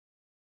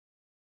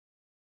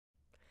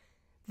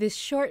This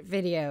short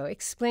video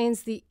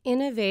explains the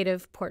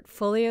innovative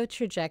portfolio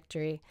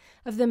trajectory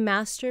of the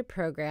Master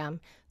Program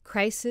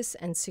Crisis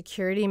and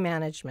Security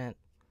Management,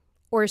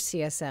 or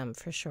CSM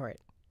for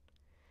short.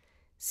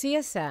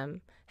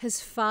 CSM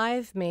has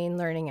 5 main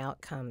learning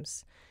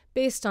outcomes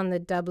based on the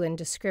Dublin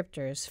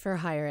descriptors for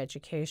higher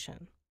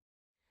education.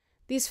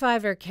 These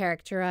 5 are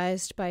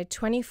characterized by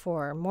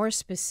 24 more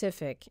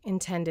specific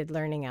intended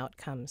learning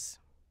outcomes.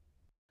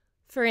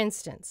 For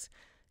instance,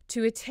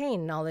 to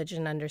attain knowledge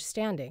and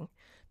understanding,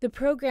 the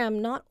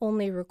program not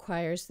only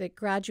requires that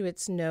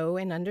graduates know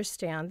and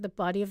understand the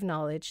body of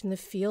knowledge in the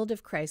field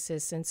of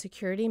crisis and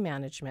security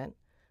management,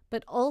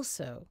 but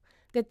also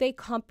that they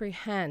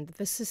comprehend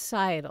the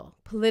societal,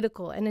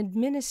 political, and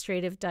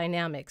administrative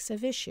dynamics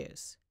of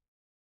issues.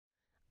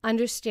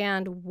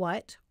 Understand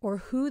what or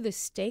who the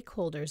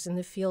stakeholders in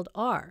the field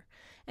are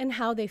and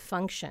how they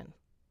function,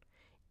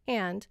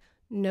 and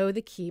know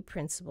the key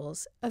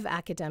principles of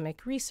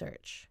academic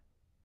research.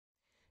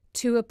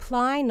 To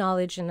apply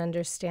knowledge and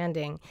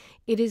understanding,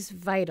 it is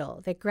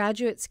vital that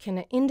graduates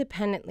can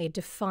independently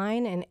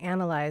define and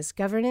analyze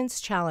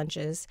governance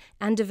challenges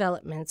and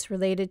developments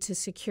related to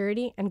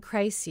security and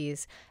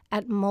crises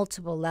at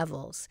multiple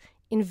levels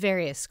in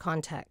various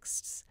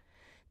contexts.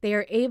 They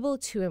are able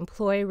to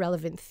employ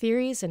relevant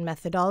theories and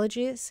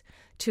methodologies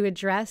to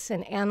address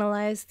and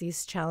analyze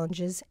these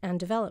challenges and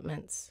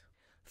developments.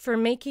 For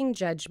making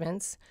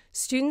judgments,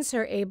 students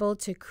are able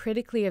to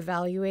critically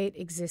evaluate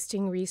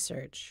existing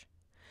research.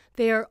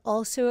 They are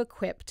also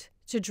equipped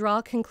to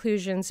draw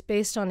conclusions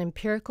based on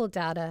empirical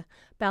data,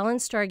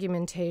 balanced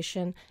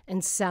argumentation,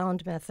 and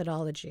sound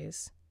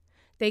methodologies.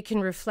 They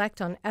can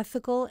reflect on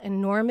ethical and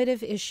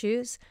normative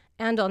issues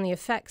and on the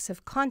effects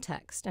of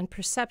context and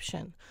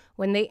perception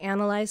when they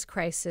analyze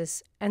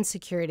crisis and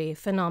security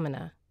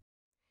phenomena.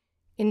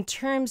 In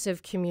terms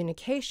of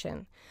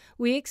communication,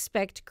 we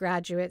expect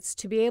graduates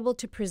to be able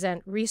to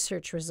present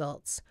research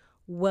results,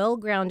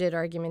 well-grounded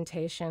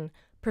argumentation,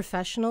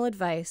 professional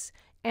advice,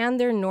 and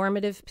their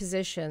normative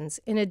positions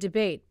in a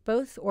debate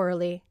both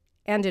orally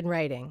and in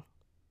writing.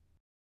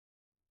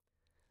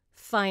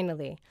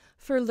 Finally,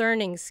 for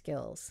learning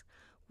skills,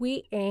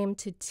 we aim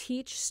to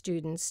teach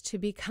students to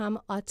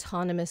become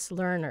autonomous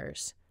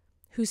learners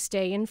who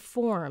stay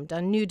informed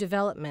on new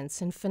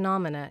developments and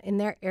phenomena in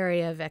their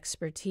area of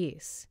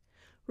expertise,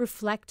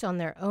 reflect on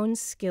their own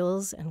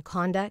skills and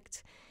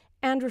conduct,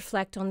 and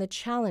reflect on the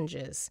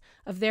challenges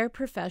of their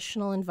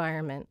professional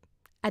environment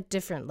at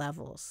different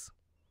levels.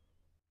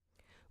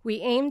 We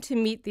aim to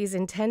meet these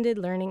intended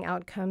learning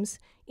outcomes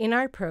in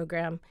our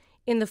program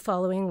in the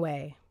following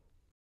way.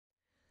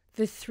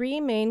 The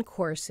 3 main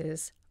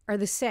courses are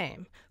the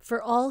same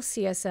for all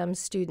CSM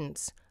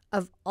students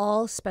of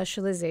all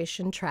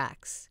specialization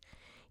tracks.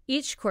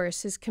 Each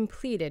course is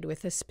completed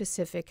with a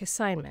specific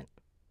assignment.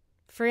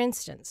 For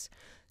instance,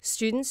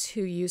 students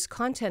who use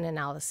content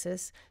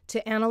analysis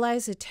to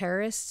analyze a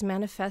terrorist's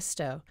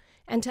manifesto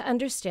and to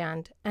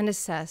understand and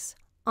assess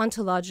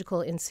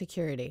ontological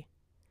insecurity.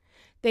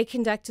 They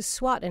conduct a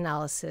SWOT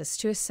analysis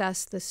to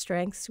assess the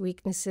strengths,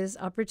 weaknesses,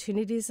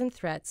 opportunities, and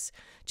threats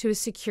to a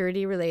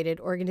security-related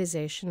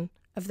organization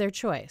of their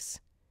choice.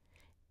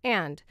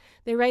 And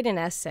they write an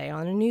essay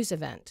on a news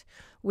event,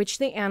 which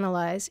they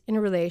analyze in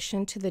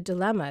relation to the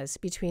dilemmas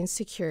between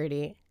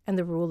security and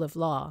the rule of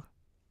law.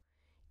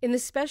 In the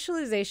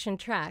specialization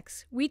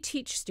tracks, we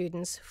teach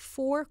students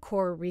 4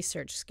 core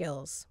research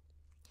skills.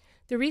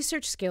 The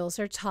research skills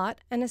are taught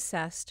and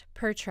assessed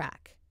per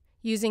track,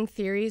 using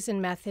theories and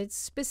methods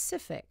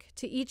specific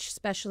to each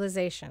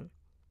specialization.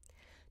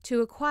 To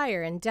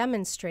acquire and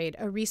demonstrate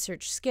a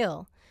research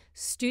skill,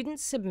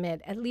 students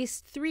submit at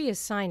least 3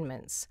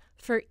 assignments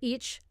for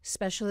each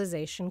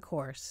specialization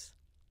course.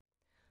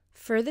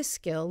 For the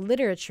skill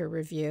literature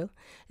review,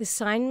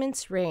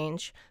 assignments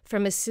range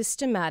from a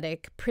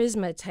systematic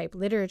Prisma-type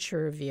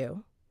literature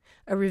review,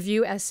 a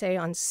review essay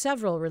on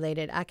several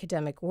related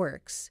academic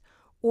works,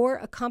 or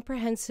a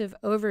comprehensive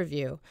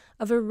overview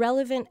of a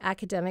relevant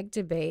academic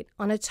debate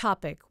on a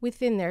topic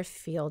within their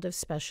field of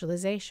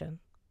specialization.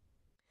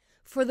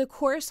 For the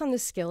course on the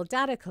skill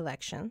data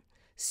collection,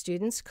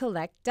 students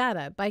collect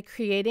data by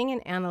creating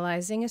and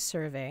analyzing a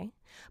survey,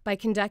 by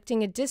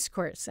conducting a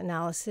discourse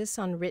analysis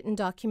on written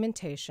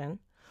documentation,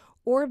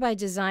 or by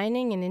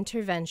designing an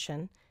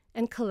intervention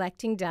and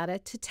collecting data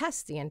to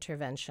test the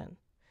intervention,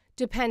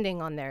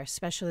 depending on their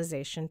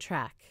specialization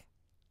track.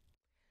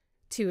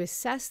 To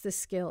assess the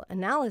skill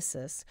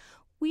analysis,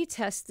 we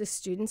test the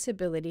student's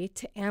ability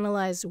to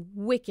analyze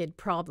wicked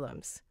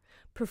problems,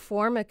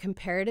 perform a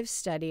comparative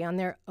study on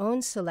their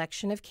own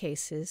selection of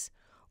cases,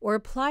 or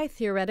apply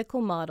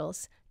theoretical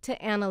models to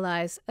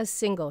analyze a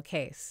single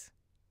case.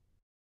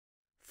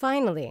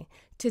 Finally,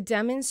 to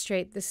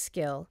demonstrate the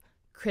skill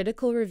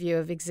critical review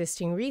of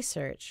existing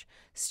research,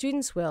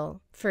 students will,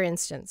 for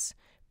instance,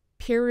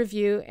 peer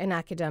review an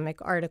academic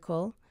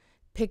article,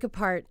 pick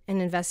apart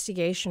an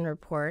investigation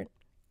report,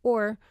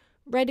 or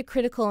write a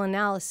critical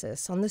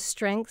analysis on the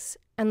strengths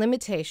and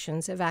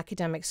limitations of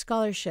academic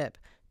scholarship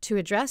to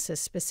address a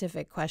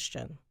specific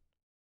question.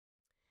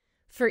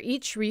 For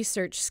each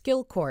research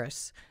skill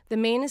course, the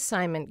main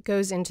assignment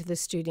goes into the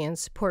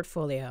student's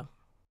portfolio.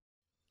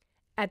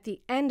 At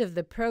the end of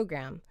the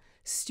program,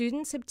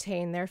 students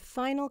obtain their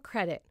final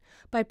credit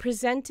by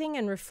presenting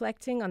and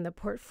reflecting on the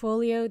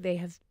portfolio they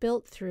have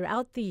built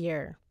throughout the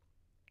year.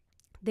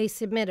 They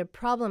submit a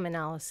problem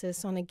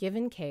analysis on a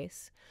given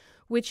case,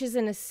 which is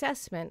an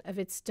assessment of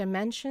its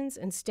dimensions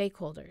and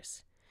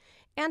stakeholders,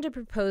 and a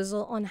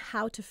proposal on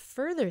how to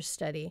further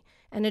study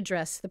and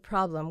address the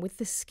problem with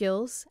the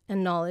skills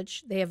and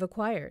knowledge they have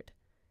acquired.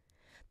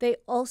 They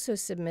also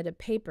submit a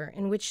paper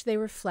in which they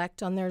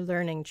reflect on their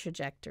learning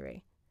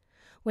trajectory.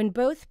 When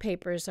both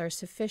papers are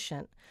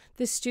sufficient,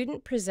 the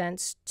student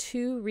presents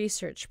 2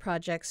 research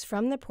projects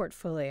from the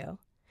portfolio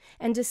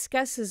and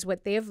discusses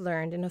what they have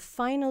learned in a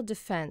final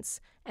defense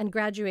and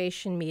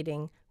graduation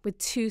meeting with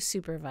 2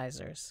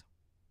 supervisors.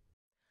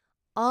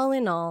 All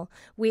in all,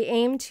 we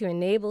aim to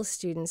enable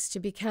students to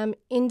become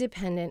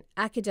independent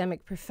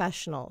academic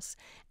professionals,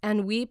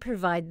 and we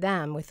provide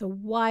them with a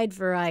wide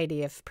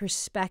variety of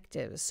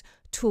perspectives,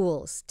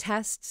 tools,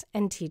 tests,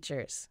 and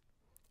teachers,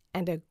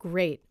 and a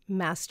great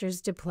master's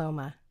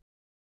diploma.